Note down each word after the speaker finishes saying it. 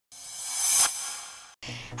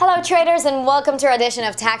Hello traders, and welcome to our edition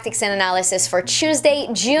of Tactics and Analysis for Tuesday,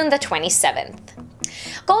 June the 27th.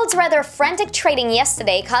 Gold's rather frantic trading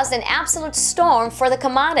yesterday caused an absolute storm for the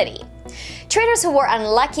commodity. Traders who were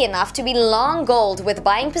unlucky enough to be long gold with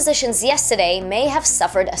buying positions yesterday may have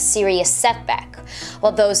suffered a serious setback,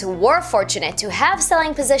 while those who were fortunate to have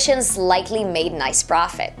selling positions likely made nice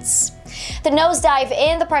profits. The nosedive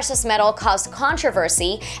in the precious metal caused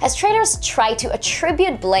controversy as traders tried to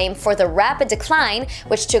attribute blame for the rapid decline,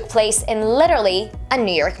 which took place in literally a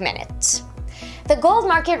New York minute. The gold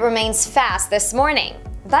market remains fast this morning.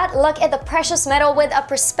 But look at the precious metal with a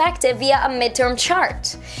perspective via a midterm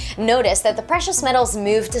chart. Notice that the precious metal's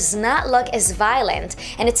move does not look as violent,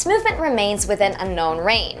 and its movement remains within a known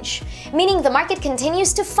range, meaning the market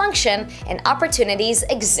continues to function and opportunities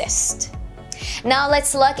exist. Now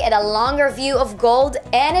let's look at a longer view of gold,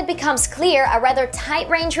 and it becomes clear a rather tight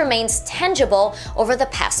range remains tangible over the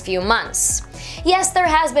past few months. Yes, there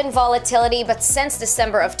has been volatility, but since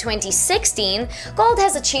December of 2016, gold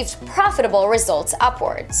has achieved profitable results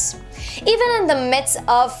upwards. Even in the midst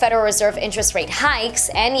of Federal Reserve interest rate hikes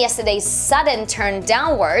and yesterday's sudden turn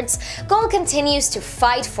downwards, gold continues to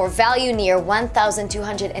fight for value near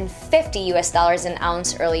 $1,250 an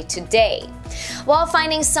ounce early today. While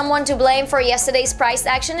finding someone to blame for yesterday's price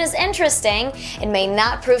action is interesting, it may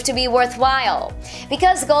not prove to be worthwhile.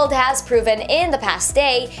 Because gold has proven in the past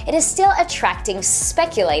day, it is still attracting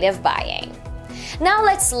speculative buying. Now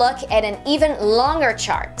let's look at an even longer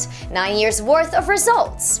chart, 9 years worth of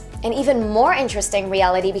results. An even more interesting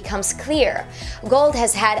reality becomes clear. Gold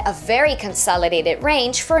has had a very consolidated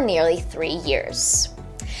range for nearly 3 years.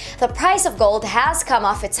 The price of gold has come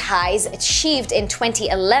off its highs achieved in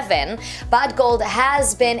 2011, but gold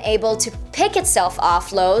has been able to pick itself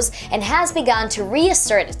off lows and has begun to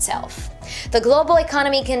reassert itself. The global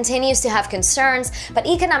economy continues to have concerns, but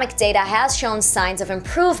economic data has shown signs of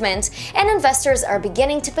improvement, and investors are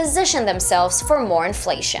beginning to position themselves for more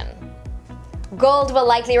inflation. Gold will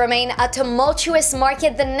likely remain a tumultuous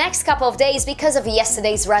market the next couple of days because of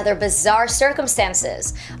yesterday's rather bizarre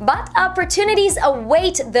circumstances, but opportunities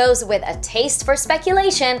await those with a taste for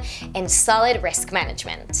speculation and solid risk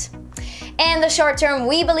management. In the short term,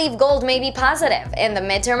 we believe gold may be positive. In the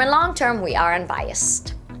midterm and long term, we are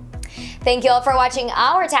unbiased. Thank you all for watching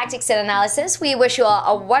our Tactics and Analysis. We wish you all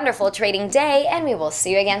a wonderful trading day, and we will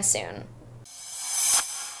see you again soon.